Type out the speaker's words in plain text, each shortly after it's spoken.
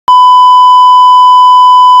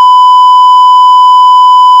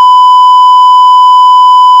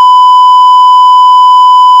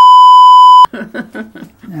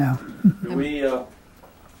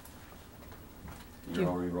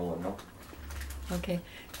Okay.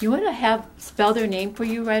 You want to have spell their name for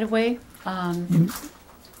you right away, so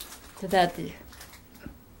that they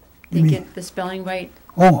get the spelling right.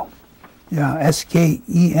 Oh, yeah,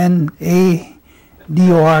 Skenandore.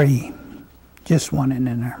 Just one in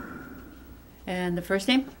there. And the first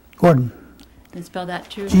name? Gordon. And spell that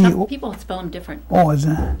too. Some people spell them different. Oh, is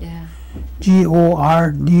it? Yeah.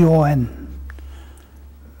 Gordon.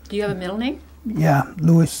 Do you have a middle name? Yeah,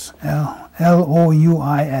 Louis,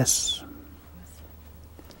 Louis.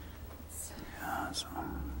 Yeah, so.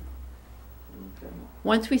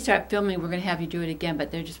 Once we start filming, we're going to have you do it again,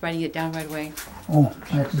 but they're just writing it down right away. Oh,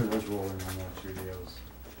 Actually, was rolling on that videos.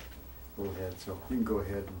 Go ahead, so you can go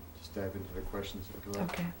ahead and just dive into the questions that go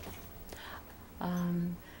up. Okay.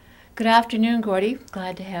 Good afternoon, Gordy.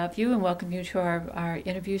 Glad to have you and welcome you to our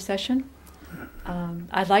interview session.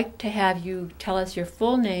 I'd like to have you tell us your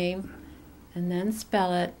full name and then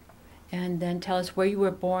spell it, and then tell us where you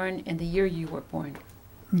were born and the year you were born.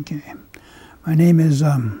 okay. My name is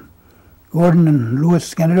Gordon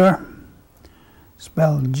Louis Skenandore,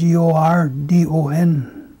 spelled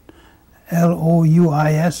Gordonlouis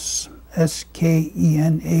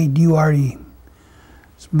Skenandore.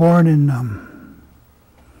 Was born in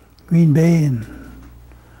Green Bay in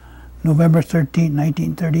November 13,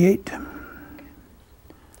 1938.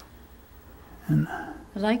 And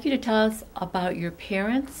I'd like you to tell us about your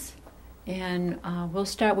parents, and we'll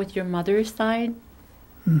start with your mother's side.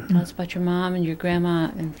 Tell us about your mom and your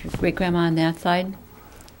grandma and your great-grandma on that side.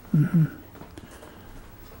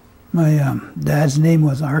 my dad's name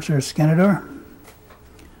was Arthur Skenandore.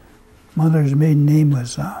 Mother's maiden name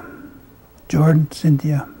was Jordan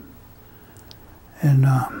Cynthia. And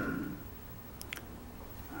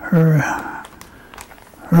her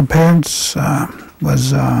parents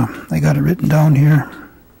was, I got it written down here,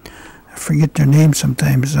 I forget their names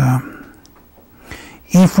sometimes,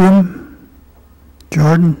 Ephraim,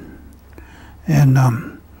 Jordan, and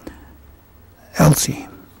Elsie,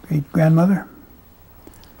 great-grandmother.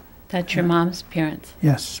 That's your mom's parents.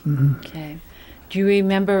 Yes. Okay. Do you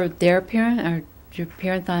remember their parent, or your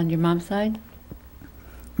parents on your mom's side?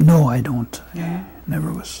 No, I don't. No? I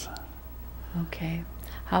never was. Okay.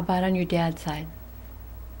 How about on your dad's side?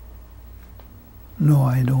 No,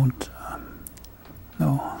 I don't.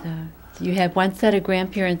 No. So you had one set of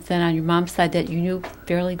grandparents then on your mom's side that you knew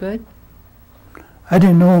fairly good? I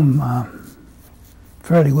didn't know them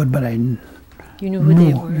fairly good, but I You knew who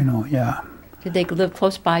they were? You know, yeah. Did they live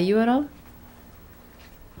close by you at all?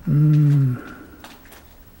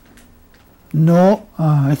 No,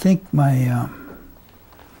 I think my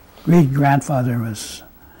great-grandfather was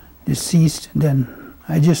deceased. Then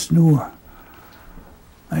I just knew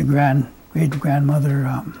my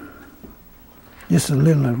great-grandmother just a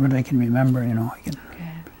little of what I can remember, you know. Okay.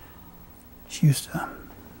 She used to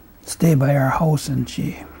stay by our house, and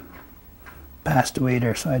she passed away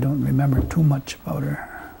there, so I don't remember too much about her.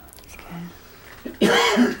 Okay.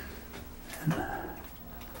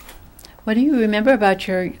 What do you remember about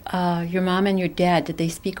your mom and your dad? Did they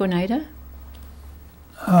speak Oneida?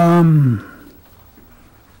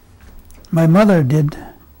 My mother did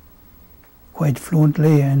quite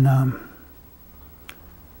fluently, and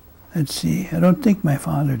let's see, I don't think my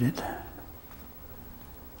father did.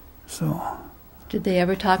 So. Did they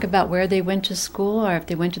ever talk about where they went to school, or if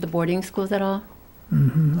they went to the boarding schools at all?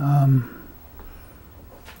 I'm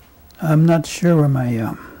not sure where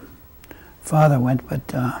my father went,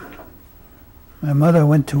 but my mother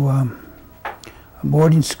went to a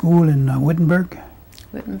boarding school in Wittenberg.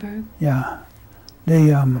 Wittenberg? Yeah. They,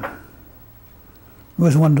 it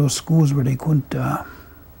was one of those schools where they couldn't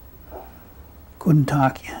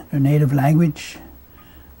talk their native language.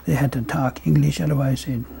 They had to talk English, otherwise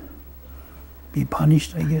they'd be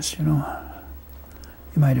punished, I guess, you know.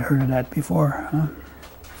 You might have heard of that before, huh?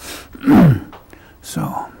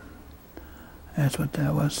 So, that's what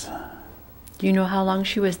that was. Do you know how long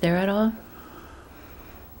she was there at all?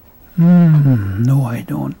 No, I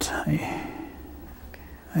don't.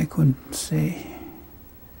 I couldn't say.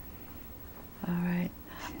 All right.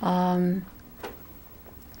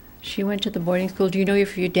 She went to the boarding school. Do you know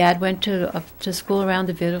if your dad went to school around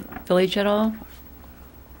the village at all?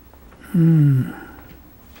 I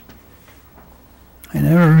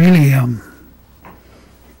never really, I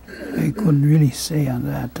couldn't really say on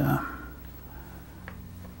that.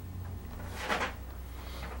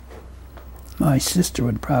 My sister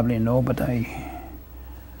would probably know, but I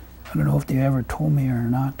don't know if they ever told me or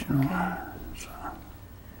not, you know.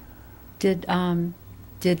 Okay. So.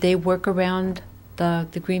 Did they work around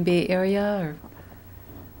the Green Bay area, or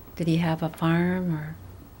did he have a farm, or?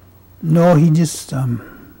 No, he just,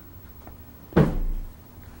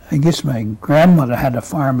 I guess my grandmother had a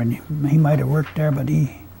farm, and he might have worked there, but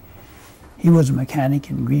he was a mechanic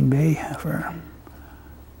in Green Bay for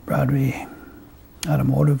Broadway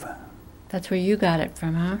Automotive. That's where you got it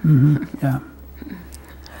from, huh? Mm-hmm. Yeah,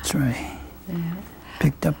 that's right. Yeah.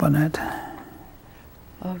 Picked up on that.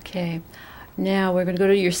 Okay. Now we're going to go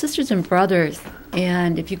to your sisters and brothers.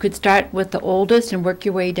 And if you could start with the oldest and work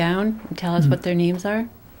your way down and tell us what their names are.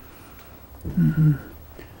 Mm-hmm.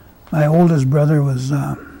 My oldest brother was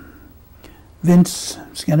Vince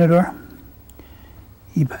Skenandore.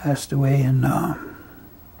 He passed away in,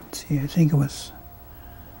 let's see, I think it was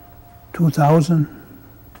 2000.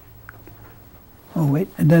 Oh, wait,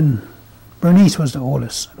 and then Bernice was the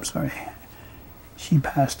oldest, I'm sorry. She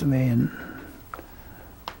passed away in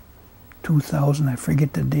 2000, I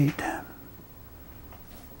forget the date.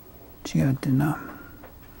 She got in an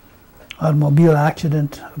automobile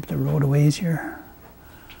accident up the road a ways here.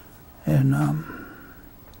 And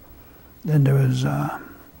then there was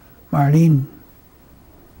Marlene.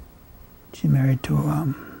 She married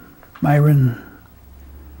to Myron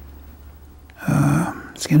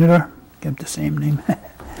Skenandore, kept the same name.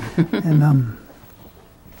 And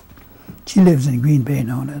she lives in Green Bay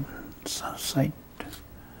now, that site.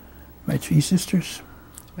 My three sisters.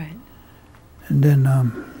 Right. And then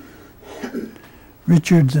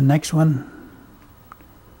Richard's the next one.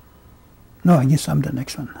 No, I guess I'm the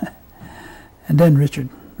next one. And then Richard.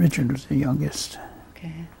 Richard was the youngest.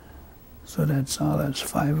 Okay. So that's all. That's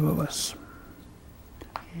 5 of us.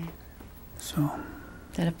 Okay. So.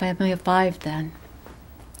 Is that a family of 5 then?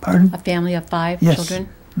 Pardon? A family of 5 yes. children?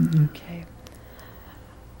 Mm-hmm. Okay.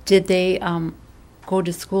 Did they go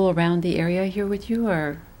to school around the area here with you,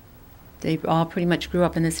 or they all pretty much grew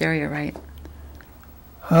up in this area, right?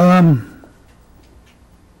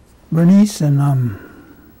 Bernice and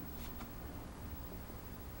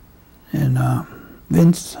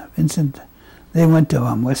Vincent, they went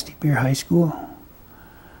to West Beer High School,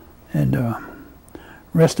 and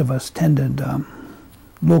rest of us attended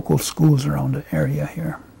local schools around the area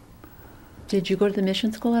here. Did you go to the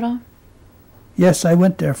mission school at all? Yes, I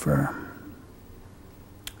went there for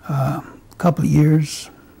a couple of years.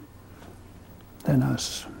 Then I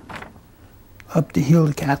was up the hill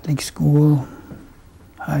to Catholic school,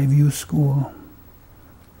 Highview School,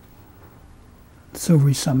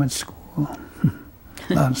 Silvery Summit School,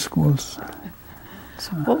 a lot of schools.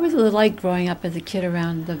 So. What was it like growing up as a kid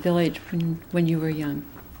around the village when you were young?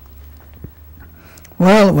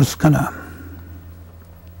 Well, it was kind of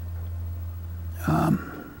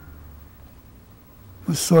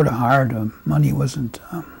was sort of hard. Money wasn't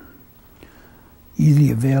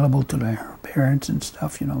easily available to their parents and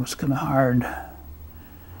stuff. You know, it was kind of hard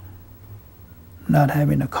not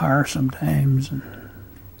having a car sometimes, and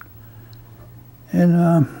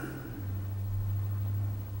I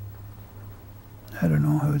don't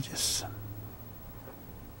know. I was just.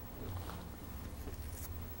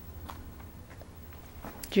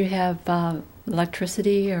 Did you have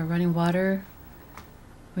electricity or running water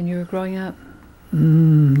when you were growing up?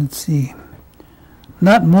 Let's see.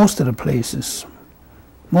 Not most of the places.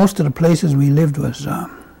 Most of the places we lived was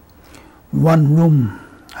one-room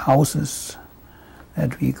houses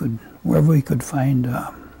that we could, wherever we could find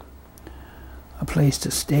a place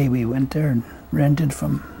to stay, we went there and rented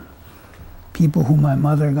from people who my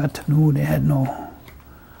mother got to know. They had no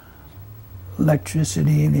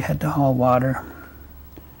electricity, and they had to haul water.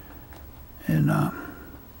 And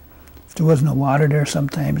if there was no water there,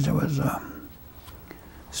 sometimes there was a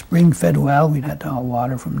spring-fed well. We'd have to haul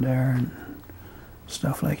water from there and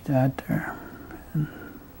stuff like that there. And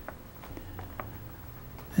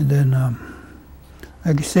then,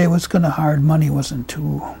 like I say, it was kind of hard. Money wasn't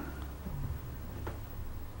too,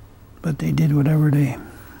 but they did whatever they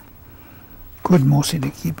could, mostly to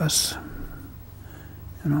keep us,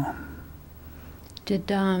 you know.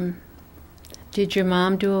 Did your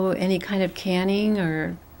mom do any kind of canning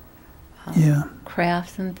or yeah,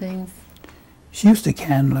 crafts and things? She used to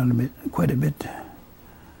can a little bit, quite a bit,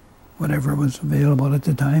 whatever was available at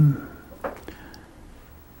the time.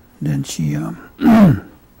 Then she,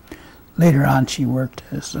 later on, she worked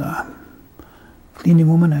as a cleaning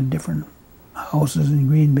woman at different houses in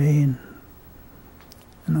Green Bay, and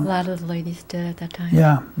you know. A lot of the ladies did at that time.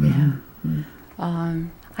 Yeah. Yeah. Mm-hmm.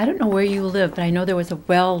 I don't know where you live, but I know there was a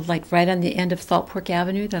well like right on the end of Salt Pork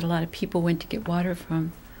Avenue that a lot of people went to get water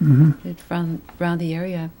from, from around the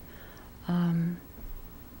area.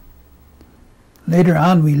 Later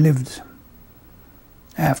on, we lived,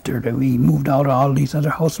 after we moved out of all these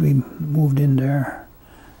other houses, we moved in there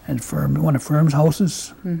at one of Firm's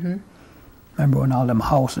houses. Mm-hmm. Remember when all them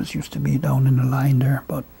houses used to be down in the line there,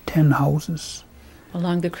 about 10 houses.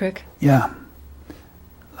 Along the creek? Yeah.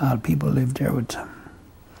 A lot of people lived there with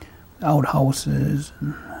outhouses,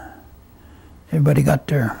 and everybody got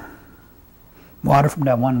their water from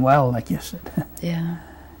that one well, like you said. Yeah.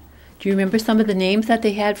 Do you remember some of the names that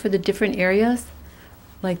they had for the different areas?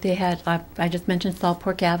 Like they had, I just mentioned Salt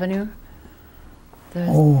Pork Avenue.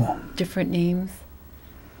 There's different names.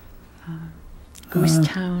 Goose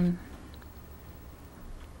Town.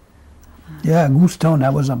 Yeah, Goose Town,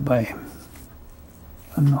 that was up by,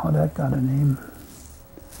 I don't know how that got a name.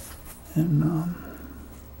 And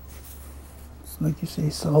it's like you say,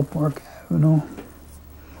 Salt Pork Avenue.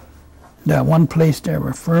 That one place there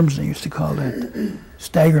were firms, they used to call it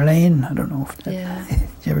Stagger Lane. I don't know if that, Yeah. did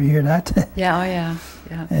you ever hear that? Yeah, oh yeah,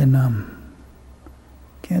 yeah. And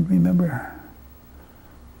can't remember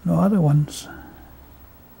no other ones.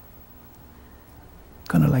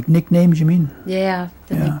 Kind of like nicknames, you mean? Yeah,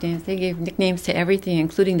 the Yeah. nicknames. They gave nicknames to everything,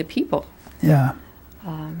 including the people. Yeah.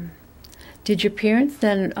 Did your parents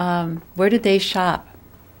then, where did they shop?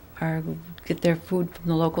 Or get their food from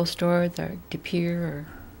the local stores or De Pere or?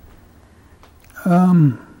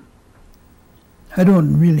 I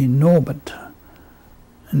don't really know, but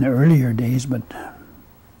in the earlier days, but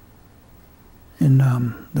in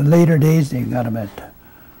the later days, they got them at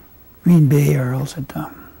Green Bay or else at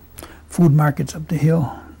food markets up the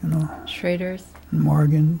hill, you know. Schrader's?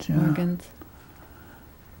 Morgan's, yeah. Morgan's.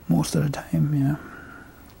 Most of the time, yeah.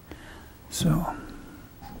 So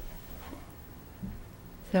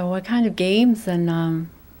what kind of games and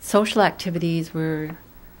social activities were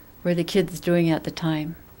the kids doing at the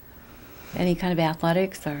time? Any kind of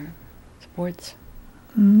athletics or sports?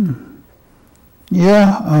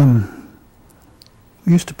 yeah,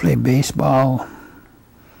 we used to play baseball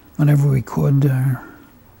whenever we could,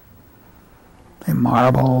 play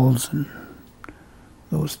marbles and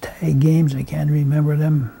those tag games. I can't remember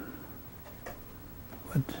them,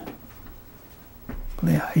 but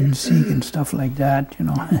play hide and seek and stuff like that, you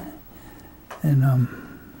know. And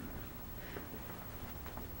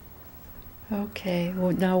Okay.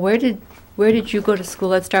 Well, now where did you go to school?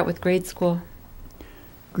 Let's start with grade school.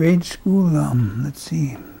 grade school, let's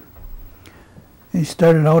see. I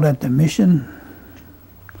started out at the mission,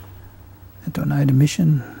 at Oneida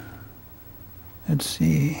Mission. Let's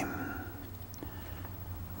see.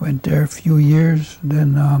 Went there a few years.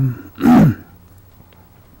 Then I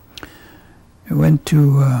went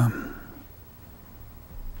to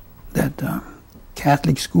that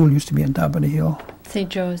Catholic school, used to be on top of the hill. St.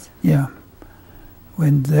 Joe's. Yeah.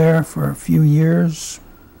 Went there for a few years.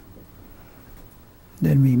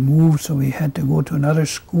 Then we moved, so we had to go to another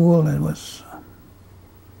school. It was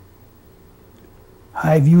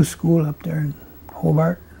Highview School up there in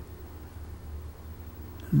Hobart.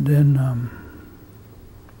 And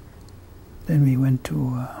then we went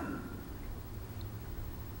to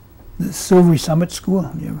the Silvery Summit School.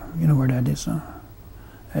 You know where that is, huh?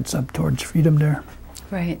 That's up towards Freedom there.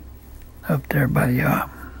 Right. Up there by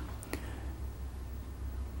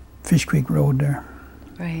Fish Creek Road there.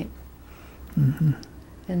 Right. Mm-hmm.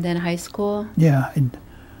 And then high school? Yeah,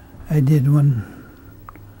 I did one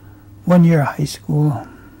year of high school.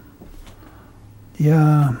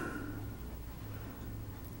 Yeah,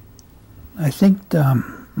 I think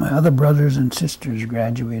my other brothers and sisters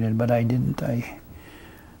graduated, but I didn't. I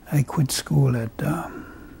quit school at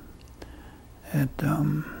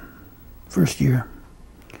first year.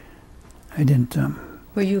 I didn't.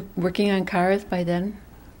 Were you working on cars by then?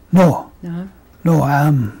 No. No.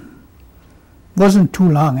 No. Wasn't too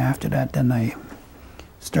long after that. Then I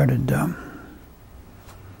started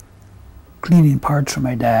cleaning parts for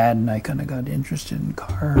my dad, and I kind of got interested in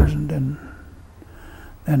cars. And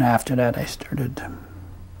then after that, I started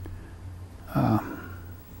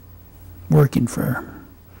working for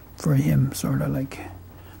him, sort of like,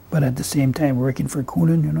 but at the same time working for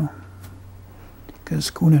Coonan, you know, because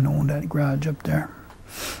Coonan owned that garage up there.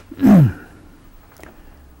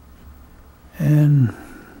 And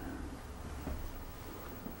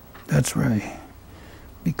that's where I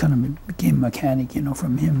became a mechanic, you know,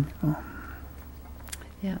 from him, you know.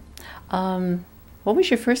 Yeah. What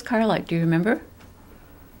was your first car like? Do you remember?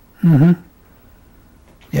 Mm-hmm.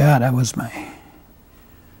 Yeah, that was my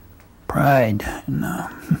pride. And,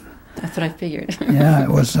 That's what I figured. yeah, it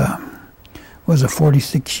was a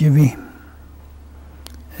 46 Chevy.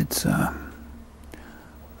 It's a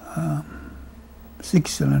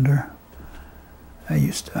 6-cylinder. I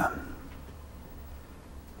used to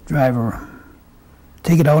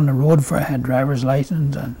take it out on the road before I had driver's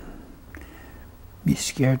license, and be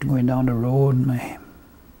scared going down the road.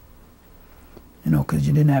 Because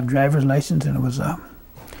you didn't have driver's license, and it was a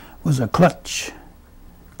clutch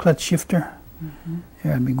shifter.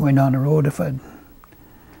 Here, I'd be going down the road. If I'd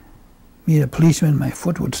meet a policeman, my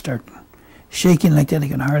foot would start shaking like that. I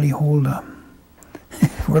could hardly hold,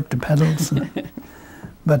 work the pedals.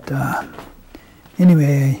 But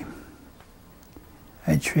anyway,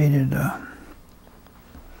 I traded, I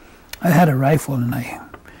had a rifle and I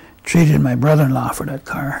traded my brother-in-law for that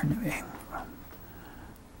car. Anyway,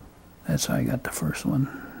 that's how I got the first one.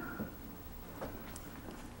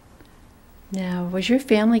 Now, was your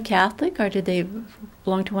family Catholic, or did they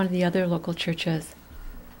belong to one of the other local churches?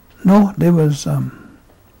 No, they was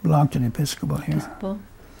belonged to the Episcopal here. Episcopal?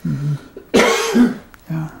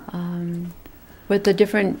 Yeah. With the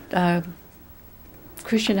different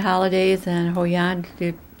Christian holidays and Hoyan,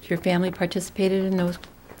 did your family participated in those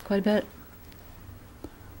quite a bit?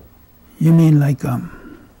 You mean like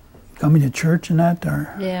coming to church and that,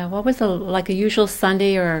 or? Yeah, what was like a usual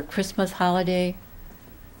Sunday or a Christmas holiday?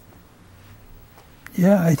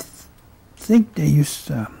 Yeah, I think they used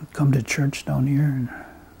to come to church down here, and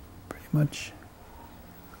pretty much.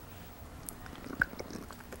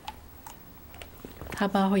 How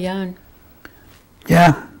about Hoyan?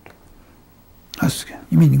 Yeah.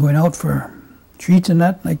 You mean going out for treats and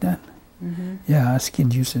that, like that? Mm-hmm. Yeah, us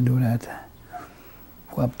kids used to do that.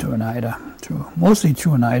 Go up to Oneida, mostly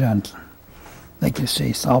through Oneida, and like you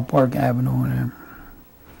say, South Park Avenue, and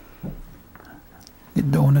get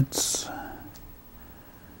donuts.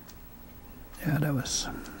 Yeah, that was.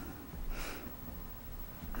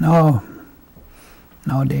 No,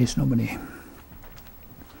 nowadays nobody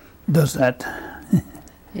does that.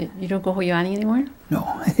 You don't go Hoyani anymore?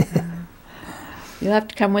 No. You'll have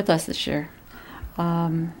to come with us this year.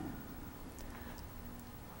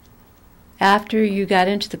 After you got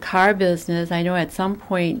into the car business, I know at some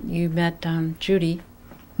point you met Judy.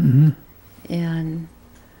 Mm-hmm. And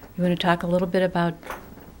you want to talk a little bit about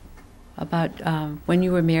when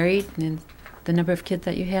you were married and the number of kids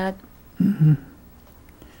that you had? Mm-hmm.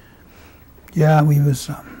 Yeah, we was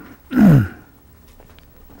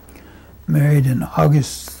married on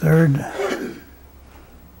August 3rd,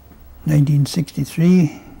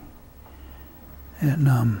 1963, and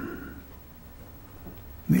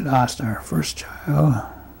we lost our first child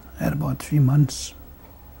at about 3 months.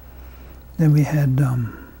 Then we had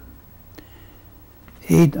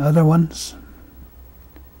 8 other ones.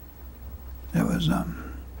 There was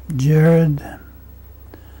Jared,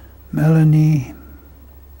 Melanie,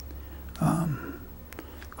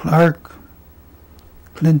 Clark,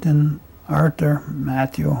 Clinton, Arthur,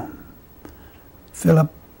 Matthew,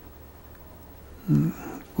 Philip,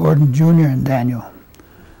 Gordon Jr., and Daniel.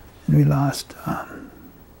 And we lost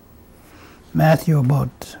Matthew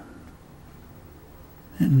about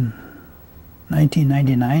in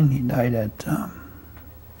 1999. He died at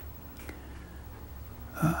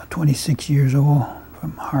 26 years old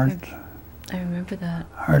from heart. I remember that.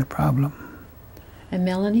 Heart problem. And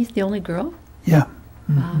Melanie's the only girl? Yeah.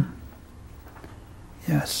 Mm-hmm. Wow.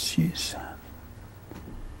 Yes, she's.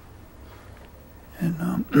 And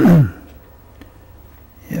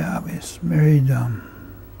yeah, I was married.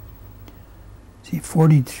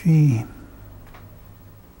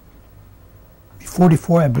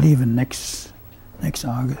 44, I believe, in next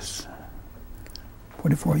August.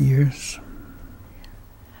 44 years.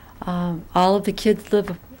 All of the kids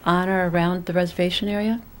live on or around the reservation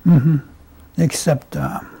area? Mm-hmm. Except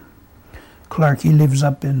Clark, he lives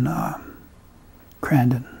up in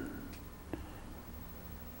Crandon.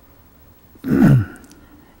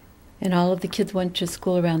 And all of the kids went to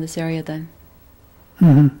school around this area then?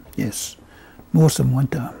 Mm-hmm. Yes. Most of them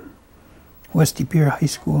went to West De Pere High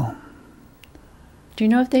School. Do you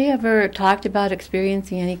know if they ever talked about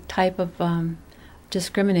experiencing any type of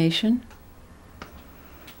discrimination?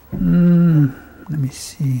 Let me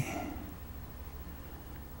see.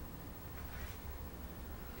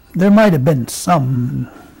 There might have been somewhat,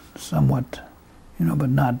 but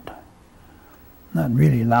not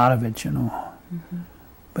really a lot of it, Mm-hmm.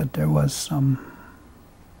 But there was some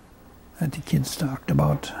that the kids talked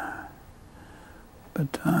about.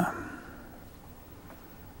 But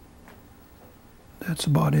that's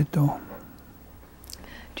about it, though.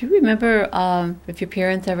 Do you remember if your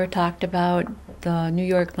parents ever talked about the New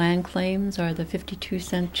York land claims or the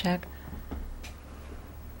 52-cent check?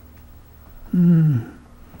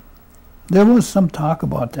 There was some talk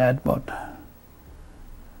about that, about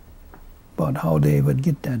how they would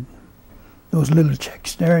get those little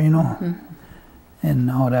checks there, Mm-hmm.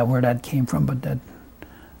 and where that came from. But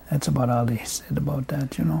that's about all they said about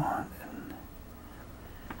that,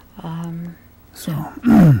 So.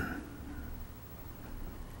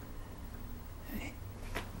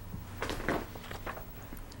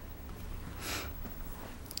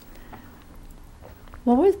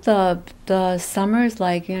 What was the summers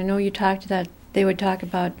like? You know, you talked that they would talk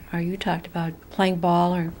about, or you talked about playing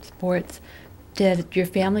ball or sports. Did your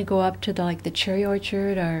family go up to the cherry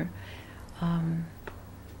orchard or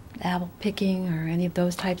apple picking or any of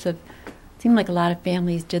those types of? It seemed like a lot of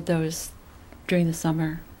families did those during the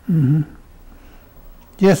summer. Mm-hmm.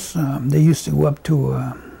 Yes, they used to go up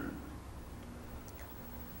to,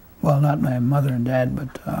 well, not my mother and dad,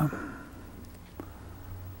 but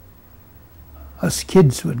us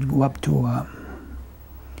kids would go up to a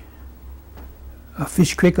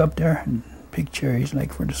fish creek up there and pick cherries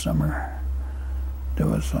like for the summer. There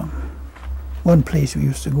was one place we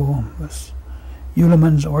used to go was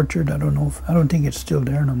Euleman's Orchard. I don't think it's still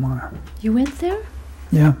there no more. You went there?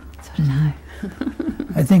 Yeah. So did I.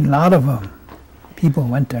 I think a lot of people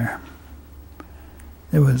went there.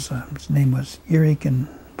 There was his name was Eric and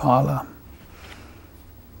Paula.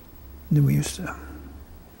 Then we used to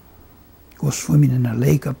go swimming in a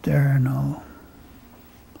lake up there and all.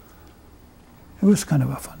 It was kind of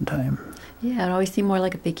a fun time. Yeah, it always seemed more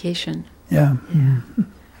like a vacation. Yeah. Yeah.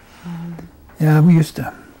 Yeah, we used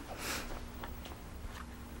to.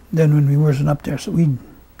 Then when we wasn't up there, so we'd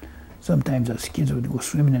sometimes us kids would go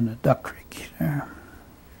swimming in a duck creek there,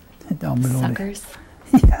 down below. Suckers.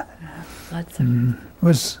 Yeah. Blood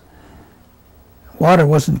suckers. Water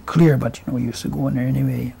wasn't clear, but we used to go in there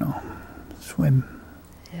anyway, swim.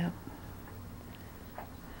 Yeah.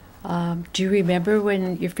 Do you remember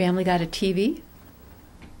when your family got a TV?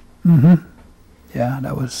 Mm-hmm. Yeah,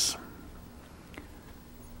 that was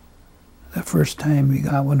the first time we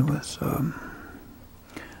got one. Was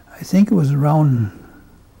I think it was around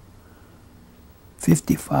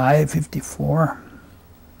 55, 54,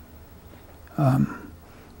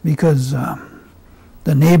 because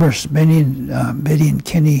the neighbors, Betty and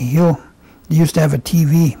Kenny Hill, they used to have a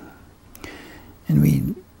TV, and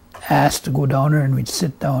we asked to go down there, and we'd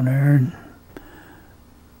sit down there and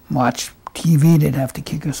watch TV. They'd have to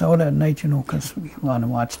kick us out at night, because we want to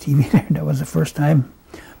watch TV there. That was the first time.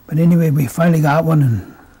 But anyway, we finally got one,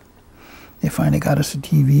 and they finally got us a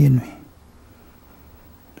TV, and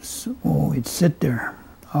we'd sit there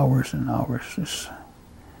hours and hours.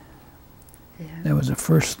 That was the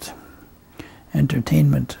first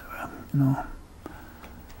entertainment,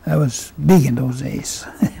 That was big in those days.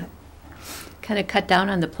 Yeah. Kind of cut down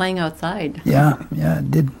on the playing outside. Yeah,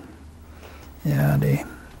 it did. Yeah, they...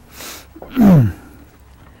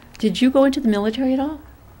 Did you go into the military at all?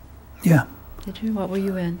 Yeah. Did you? What were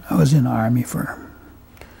you in? I was in the Army for a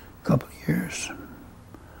couple of years.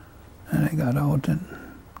 And I got out, and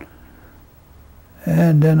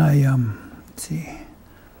then I, let's see,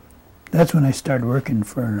 that's when I started working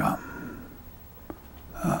for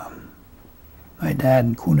my dad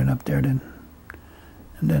and Coonan up there then.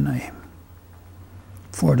 And then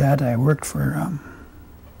before that I worked for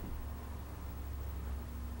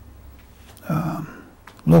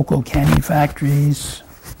local canning factories,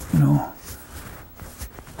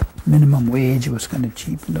 minimum wage was kind of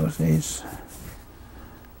cheap in those days.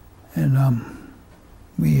 And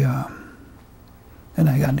then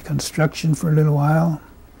I got into construction for a little while.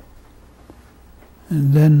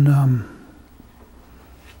 And then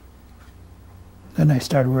I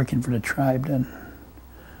started working for the tribe, then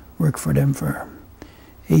worked for them for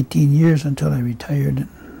 18 years until I retired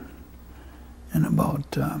in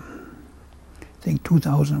about, I think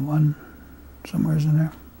 2001, somewhere in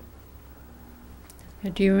there.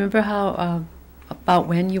 Do you remember about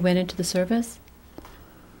when you went into the service?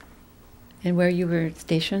 And where you were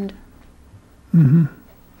stationed? Mm-hmm.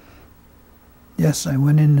 Yes, I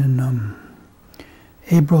went in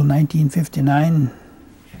April 1959,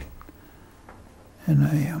 and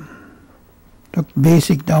I took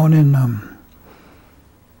basic down in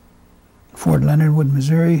Fort Leonard Wood,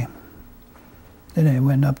 Missouri. Then I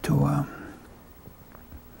went up to,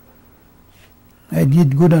 I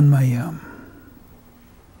did good on my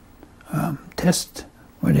test,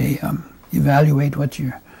 where they evaluate what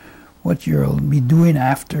you'll be doing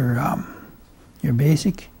after your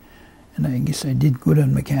basic, and I guess I did good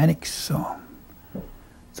on mechanics, so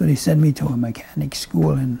they sent me to a mechanics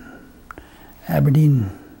school in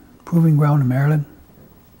Aberdeen Proving Ground in Maryland.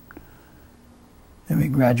 Then we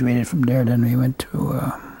graduated from there. Then we went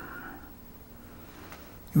to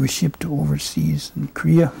we were shipped to overseas in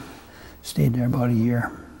Korea, stayed there about a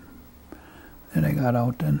year. Then I got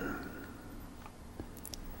out then.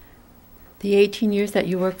 The 18 years that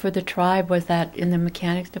you worked for the tribe, was that in the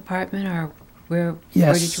mechanics department, or where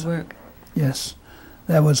did you work? Yes,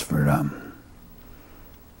 that was for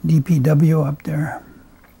DPW up there,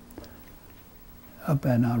 up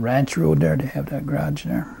on Ranch Road there. They have that garage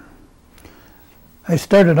there. I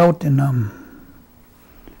started out in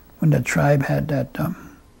when the tribe had that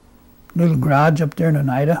little garage up there in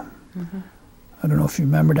Oneida. I don't know if you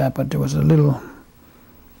remember that, but there was a little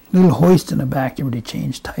hoist in the back where they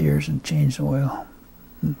changed tires and changed oil.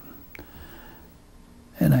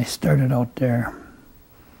 And I started out there.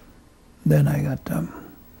 Then I got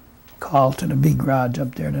called to the big garage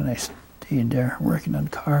up there. Then I stayed there working on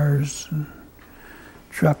cars and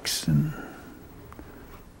trucks and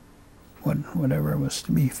whatever was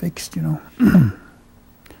to be fixed, you know.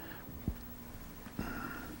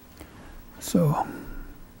 So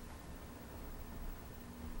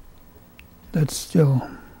that's still,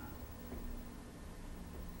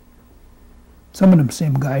 some of them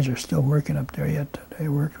same guys are still working up there yet that I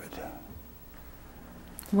worked with.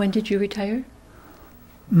 When did you retire?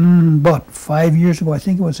 About 5 years ago. I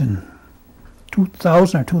think it was in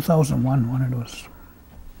 2000 or 2001, one of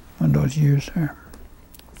those years there.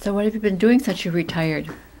 So what have you been doing since you retired?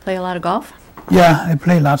 Play a lot of golf? Yeah, I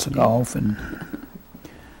play lots of golf, and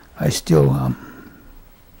I still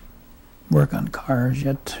work on cars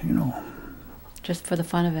yet, you know. Just for the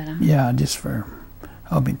fun of it, huh? Yeah, just for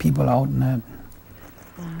helping people out and that.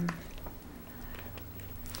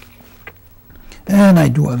 And I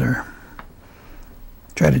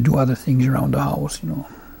try to do other things around the house, you know.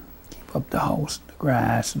 Keep up the house, the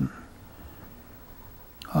grass, and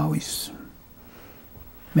always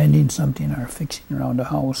mending something or fixing around the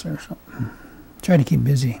house or something. Try to keep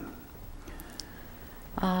busy.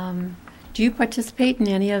 Do you participate in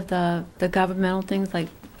any of the governmental things like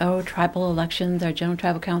tribal elections or general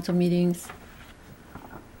tribal council meetings?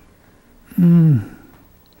 No,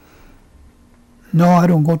 I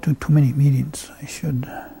don't go to too many meetings. I should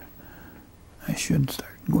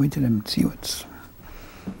start going to them and see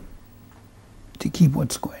to keep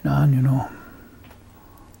what's going on, you know.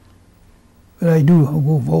 But I'll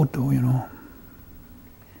go vote though, you know.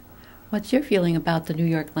 What's your feeling about the New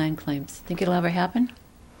York land claims? Think it'll ever happen?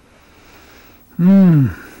 I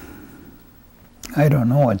don't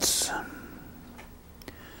know. It's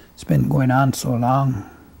been going on so long.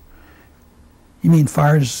 You mean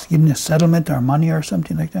far as getting a settlement or money or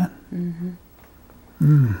something like that?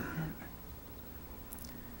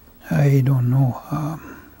 I don't know.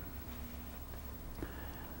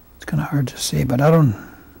 It's kind of hard to say, but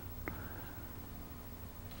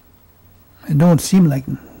it don't seem like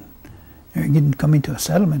they're coming to a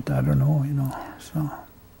settlement. I don't know, you know. So,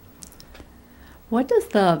 what does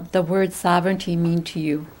the word sovereignty mean to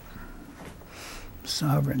you?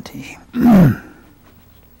 Sovereignty.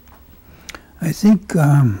 I think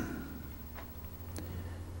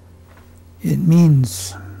it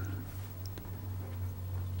means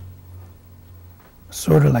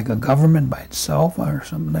sort of like a government by itself or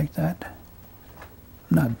something like that.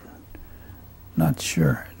 Not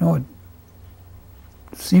sure. No, it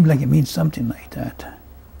seems like it means something like that.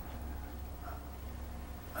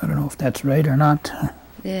 I don't know if that's right or not.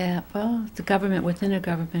 Yeah, well, it's a government within a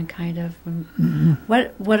government, kind of.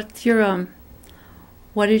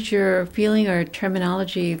 What is your feeling or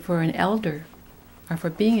terminology for an elder, or for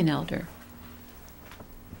being an elder?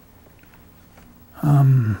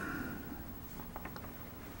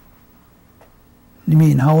 You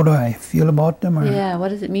mean how do I feel about them? Or? Yeah, what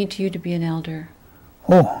does it mean to you to be an elder?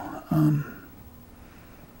 I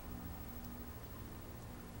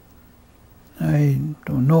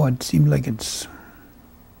don't know. It seems like it's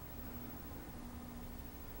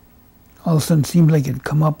all of a sudden seemed like it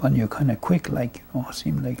come up on you kind of quick, like, you know, it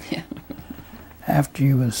seemed like after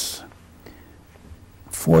you was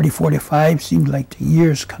 40, 45, seemed like the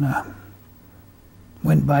years kind of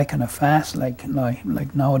went by kind of fast, like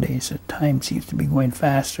nowadays the time seems to be going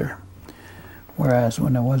faster. Whereas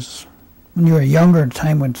when you were younger, the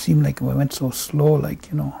time would seem like it went so slow,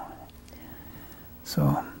 like, you know.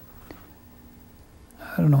 So,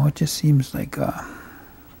 I don't know, it just seems like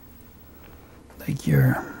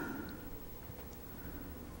you're,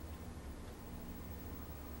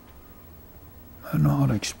 I don't know how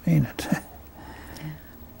to explain it.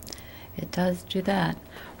 It does do that.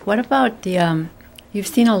 What about you've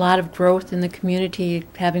seen a lot of growth in the community,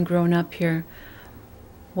 having grown up here.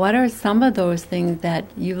 What are some of those things that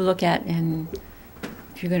you look at, and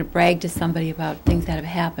if you're going to brag to somebody about things that have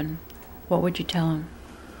happened, what would you tell them?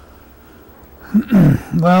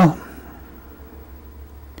 Well,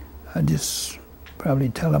 I just probably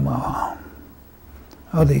tell them how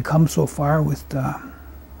they come so far with the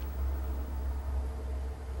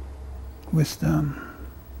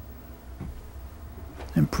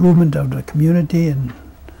improvement of the community and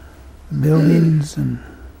buildings, and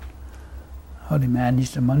how they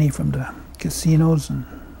manage the money from the casinos and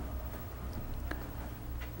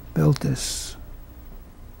built this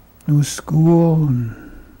new school and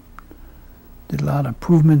lot of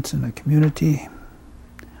improvements in the community.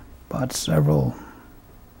 Bought several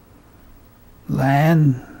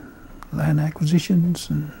land acquisitions,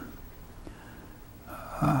 and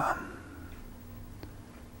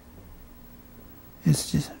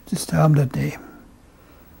it's just tell them that they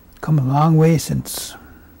come a long way since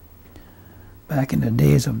back in the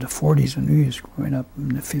days of the 40s when we was growing up in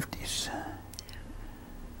the 50s.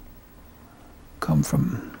 Come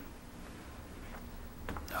from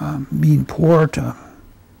being poor to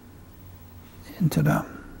into the,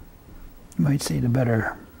 you might say, the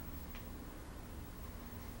better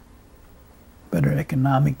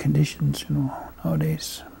economic conditions,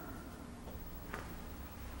 nowadays.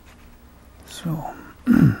 So.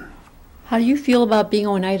 How do you feel about being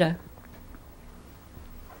Oneida?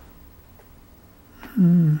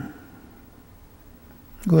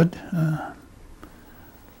 Good. I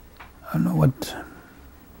don't know what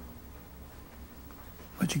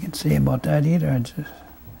you can say about that either. I just,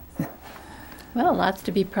 Well, lots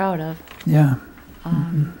to be proud of. yeah.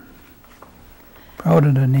 Proud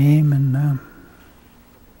of the name, and I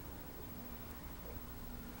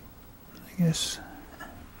guess.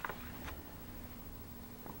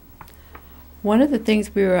 One of the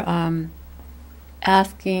things we were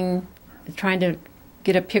trying to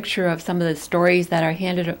get a picture of some of the stories that are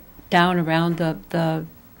handed down around the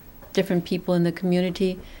different people in the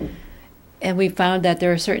community. And we found that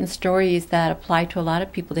there are certain stories that apply to a lot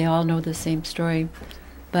of people. They all know the same story.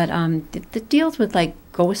 But it deals with like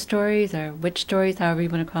ghost stories or witch stories, however you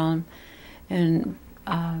want to call them. And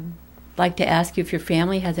I'd like to ask you if your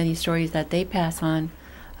family has any stories that they pass on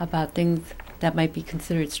about things that might be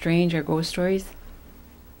considered strange or ghost stories.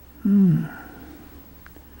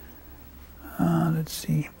 Let's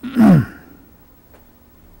see.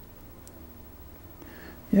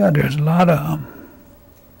 Yeah, there's a lot of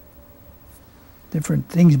different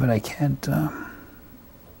things, but I can't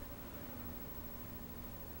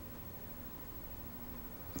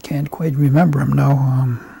quite remember them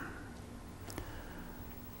now.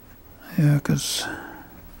 Yeah, because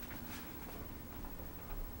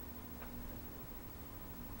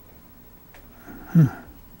I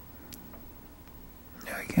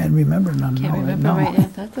can't remember none. Can't now, remember right now.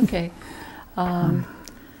 That's okay.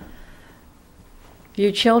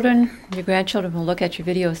 Your children, your grandchildren will look at your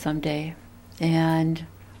videos someday, and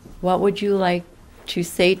what would you like to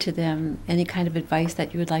say to them? Any kind of advice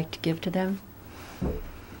that you would like to give to them?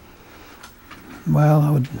 Well, I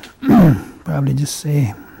would probably just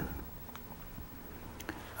say,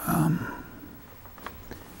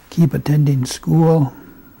 keep attending school.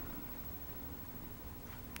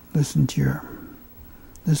 Listen to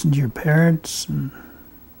your parents, and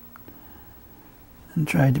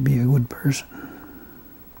try to be a good person.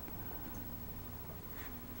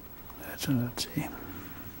 That's what I'd say.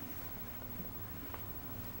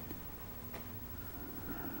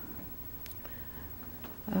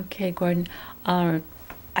 Okay, Gordon. I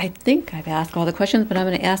think I've asked all the questions, but I'm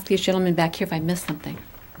going to ask these gentlemen back here if I missed something.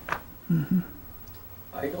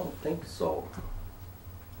 I don't think so.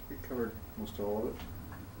 We covered most all of it.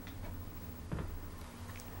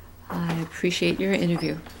 I appreciate your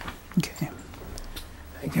interview. Okay.